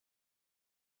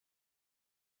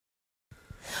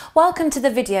Welcome to the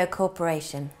Video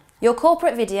Corporation, your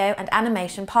corporate video and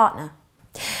animation partner.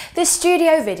 This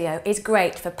studio video is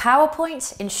great for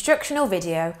PowerPoint, instructional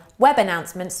video, web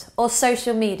announcements or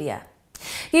social media.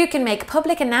 You can make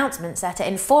public announcements that are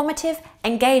informative,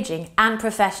 engaging and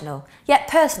professional, yet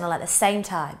personal at the same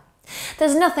time.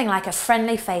 There's nothing like a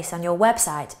friendly face on your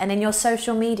website and in your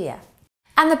social media.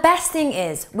 And the best thing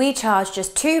is, we charge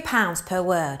just £2 per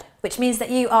word, which means that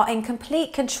you are in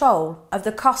complete control of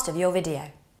the cost of your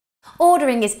video.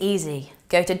 Ordering is easy.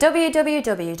 Go to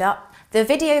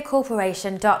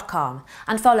www.thevideocorporation.com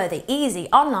and follow the easy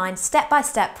online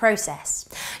step-by-step process.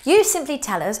 You simply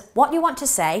tell us what you want to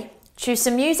say, choose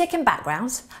some music and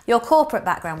backgrounds, your corporate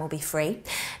background will be free,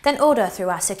 then order through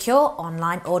our secure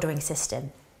online ordering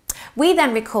system. We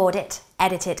then record it,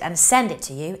 edit it and send it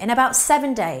to you in about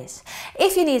 7 days.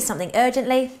 If you need something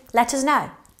urgently, let us know.